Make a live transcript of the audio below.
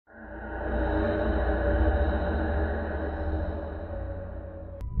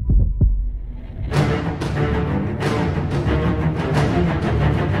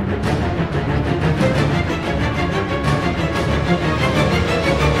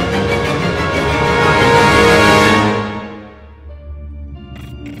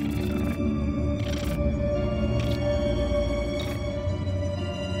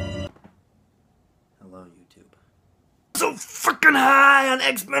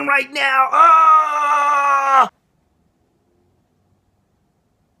X-Men right now. Ah!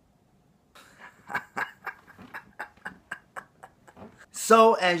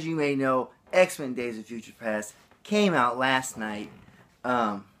 So, as you may know, X-Men Days of Future Past came out last night.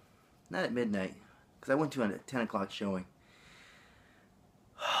 Not at midnight, because I went to a 10 o'clock showing.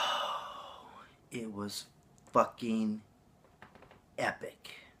 It was fucking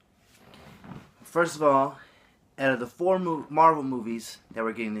epic. First of all, out of the 4 Marvel movies that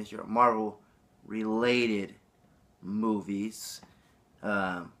we're getting this year, Marvel-related movies,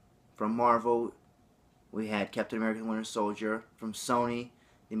 from Marvel, we had Captain America and Winter Soldier. From Sony,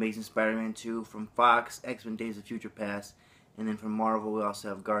 The Amazing Spider-Man 2. From Fox, X-Men Days of Future Past. And then from Marvel, we also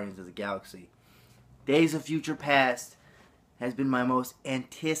have Guardians of the Galaxy. Days of Future Past has been my most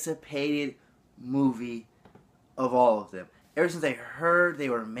anticipated movie of all of them. Ever since I heard they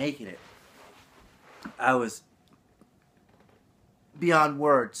were making it, I was beyond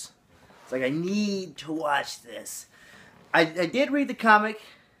words. It's like, I need to watch this. I did read the comic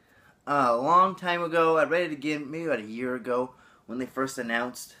a long time ago. I read it again maybe about a year ago when they first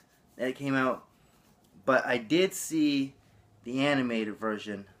announced that it came out. But I did see the animated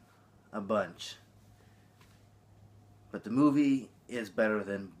version a bunch. But the movie is better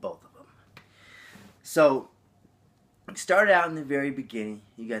than both of them. So, start out in the very beginning.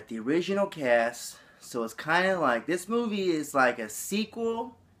 You got the original cast. So it's kind of like, this movie is like a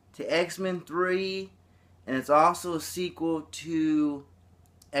sequel to X-Men 3. And it's also a sequel to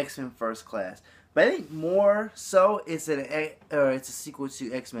X-Men First Class. But I think more so it's a sequel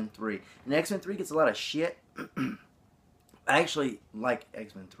to X-Men 3. And X-Men 3 gets a lot of shit. I actually like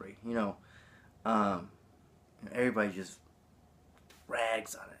X-Men 3. You know, everybody just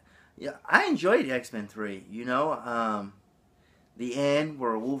rags on it. Yeah, I enjoyed X-Men 3. You know, the end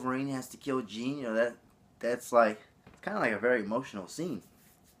where Wolverine has to kill Jean. You know, that's like, it's kind of like a very emotional scene.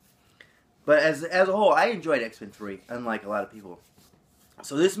 But as a whole, I enjoyed X-Men 3, unlike a lot of people.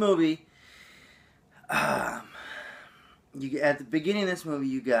 So this movie, at the beginning of this movie,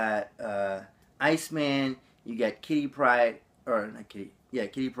 you got Iceman, you got Kitty Pryde, or not Kitty, yeah,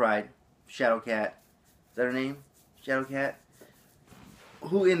 Kitty Pryde, Shadowcat, is that her name? Shadowcat?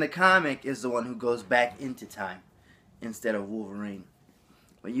 Who in the comic is the one who goes back into time instead of Wolverine.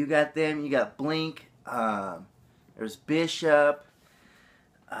 But you got them, you got Blink, there's Bishop,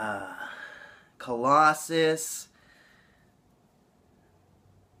 Colossus,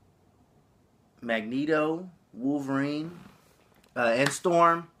 Magneto, Wolverine, and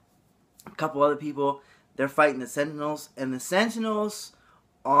Storm, a couple other people. They're fighting the Sentinels, and the Sentinels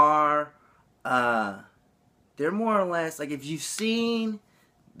are, they're more or less, like, if you've seen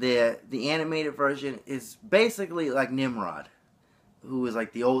the animated version, is basically like Nimrod, who is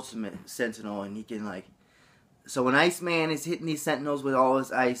like the ultimate Sentinel, and he can, like, so when Iceman is hitting these Sentinels with all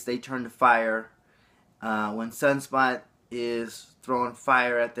his ice, they turn to fire. When Sunspot is throwing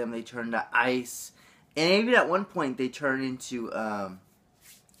fire at them, they turn to ice. And even at one point, they turn into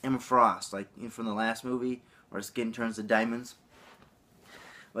Emma Frost, like from the last movie, where her skin turns to diamonds.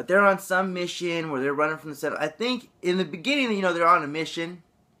 But they're on some mission where they're running from the set. I think in the beginning, you know, they're on a mission.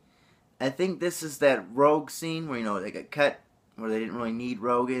 I think this is that Rogue scene where, you know, they got cut, where they didn't really need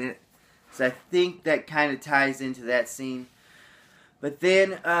Rogue in it. So I think that kind of ties into that scene. But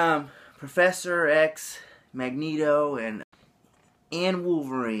then Professor X, Magneto, and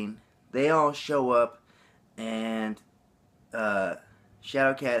Wolverine, they all show up, and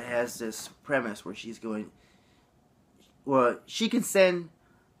Shadowcat has this premise where she's going, well, she can send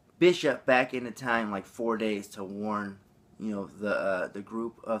Bishop back into time like 4 days to warn, you know, the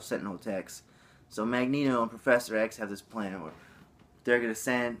group of Sentinel techs. So Magneto and Professor X have this plan where they're going to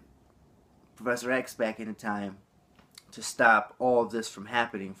send Professor X back into time to stop all of this from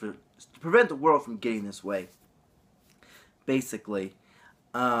happening, to prevent the world from getting this way. Basically,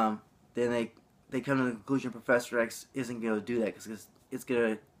 then they come to the conclusion Professor X isn't going to do that because it's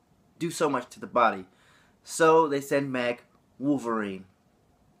going to do so much to the body. So they send back Wolverine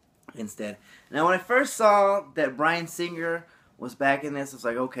instead. Now, when I first saw that Bryan Singer was back in this, I was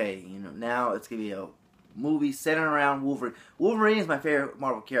like, okay, you know, now it's going to be a movie centered around Wolverine. Wolverine is my favorite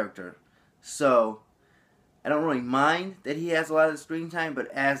Marvel character, so I don't really mind that he has a lot of screen time,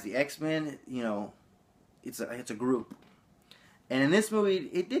 but as the X-Men, you know, it's a group. And in this movie,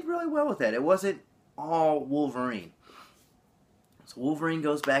 it did really well with that. It wasn't all Wolverine. So Wolverine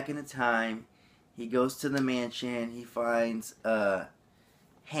goes back into time. He goes to the mansion. He finds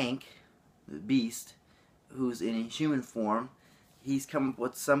Hank, the Beast, who's in a human form. He's come up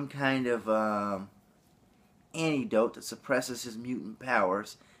with some kind of antidote that suppresses his mutant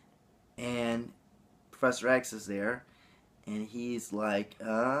powers. And Professor X is there. and he's like,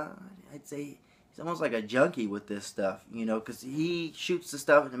 I'd say he's almost like a junkie with this stuff, you know, because he shoots the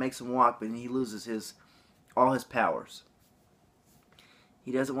stuff and it makes him walk, but then he loses all his powers.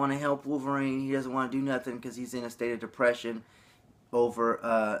 He doesn't want to help Wolverine. He doesn't want to do nothing because he's in a state of depression over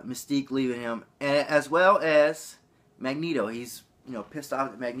Mystique leaving him, and as well as Magneto. He's, you know, pissed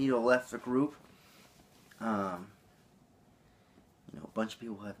off that Magneto left the group. You know, a bunch of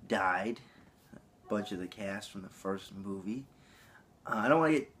people have died. A bunch of the cast from the first movie. I don't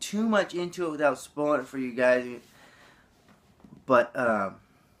want to get too much into it without spoiling it for you guys. But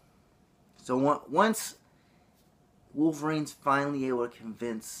so once Wolverine's finally able to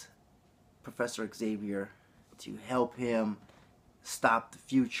convince Professor Xavier to help him stop the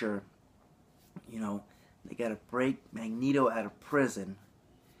future, you know, they gotta break Magneto out of prison.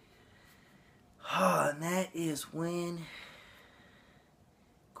 And that is when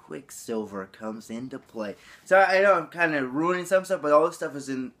Quicksilver comes into play. So I know I'm kind of ruining some stuff, but all this stuff is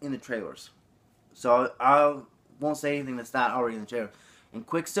in the trailers. So I won't say anything that's not already in the trailer. And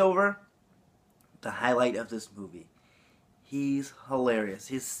Quicksilver, the highlight of this movie. He's hilarious.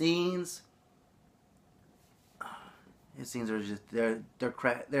 His scenes are just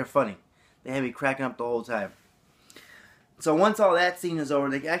they're funny. They have me cracking up the whole time. So once all that scene is over,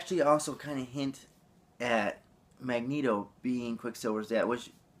 they actually also kind of hint at Magneto being Quicksilver's dad,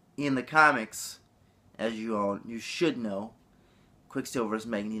 which in the comics, as you should know, Quicksilver is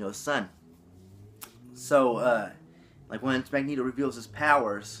Magneto's son. So like when Magneto reveals his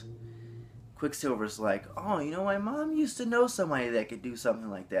powers, Quicksilver's like, oh, you know, my mom used to know somebody that could do something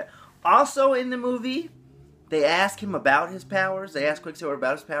like that. Also in the movie, they ask him about his powers. They ask Quicksilver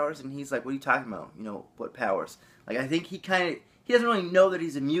about his powers, and he's like, what are you talking about? You know, what powers? Like, I think he doesn't really know that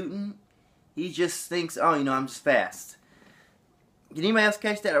he's a mutant. He just thinks, oh, you know, I'm just fast. Did anybody else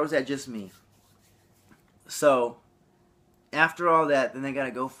catch that, or was that just me? So, after all that, then they gotta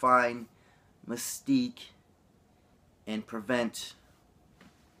go find Mystique and prevent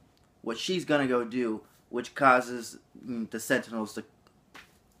what she's gonna go do, which causes the Sentinels to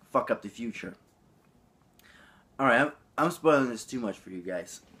fuck up the future. Alright, I'm spoiling this too much for you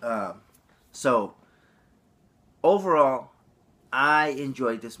guys. So, overall, I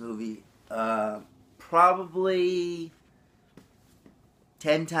enjoyed this movie probably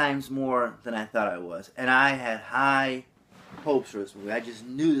 10 times more than I thought I was. And I had high hopes for this movie. I just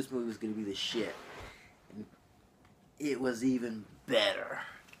knew this movie was going to be the shit. And it was even better.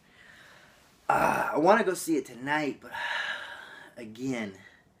 I want to go see it tonight, but again,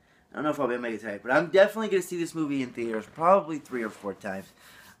 I don't know if I'll be able to make it tonight, but I'm definitely going to see this movie in theaters probably 3 or 4 times.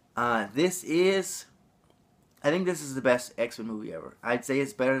 I think this is the best X-Men movie ever. I'd say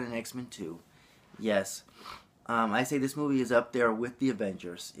it's better than X-Men 2. Yes. I say this movie is up there with the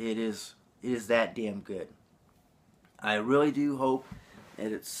Avengers. It is that damn good. I really do hope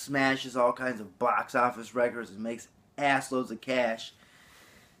that it smashes all kinds of box office records and makes assloads of cash,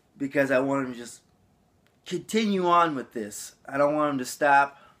 because I want them to just continue on with this. I don't want them to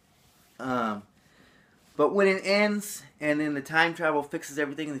stop. But when it ends and then the time travel fixes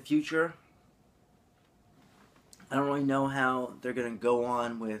everything in the future, I don't really know how they're going to go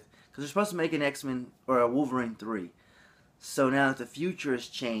on with, because they're supposed to make an X-Men or a Wolverine 3. So now that the future has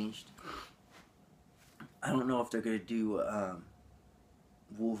changed, I don't know if they're going to do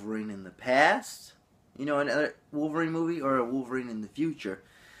Wolverine in the past, you know, another Wolverine movie, or a Wolverine in the future.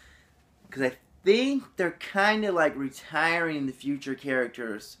 Because I think they're kind of like retiring the future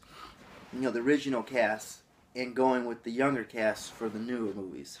characters, you know, the original cast, and going with the younger cast for the newer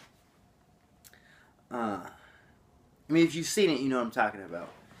movies. I mean, if you've seen it, you know what I'm talking about.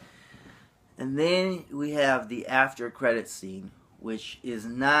 And then we have the after credits scene, which is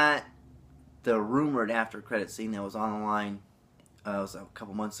not the rumored after credits scene that was online. It was a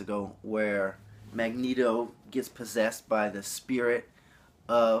couple months ago, where Magneto gets possessed by the spirit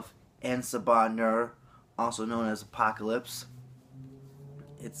of Ensabah Nur, also known as Apocalypse.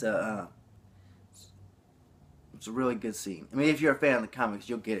 It's a really good scene. I mean, if you're a fan of the comics,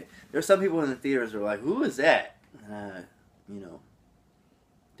 you'll get it. There's some people in the theaters who are like, "Who is that?" You know,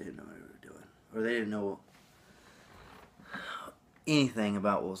 didn't know what they were doing, or they didn't know anything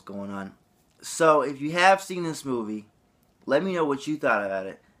about what was going on. So, if you have seen this movie, let me know what you thought about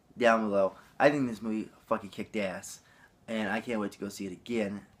it down below. I think this movie fucking kicked ass, and I can't wait to go see it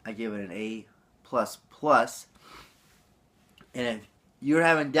again. I give it an A++. And if you're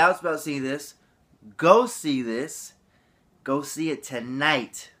having doubts about seeing this, go see this. Go see it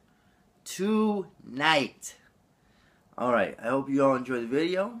tonight. Tonight. Alright, I hope you all enjoyed the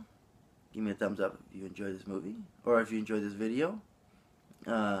video. Give me a thumbs up if you enjoyed this movie, or if you enjoyed this video.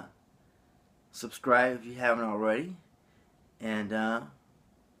 Subscribe if you haven't already. And,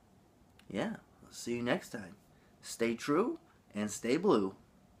 yeah, I'll see you next time. Stay true and stay blue.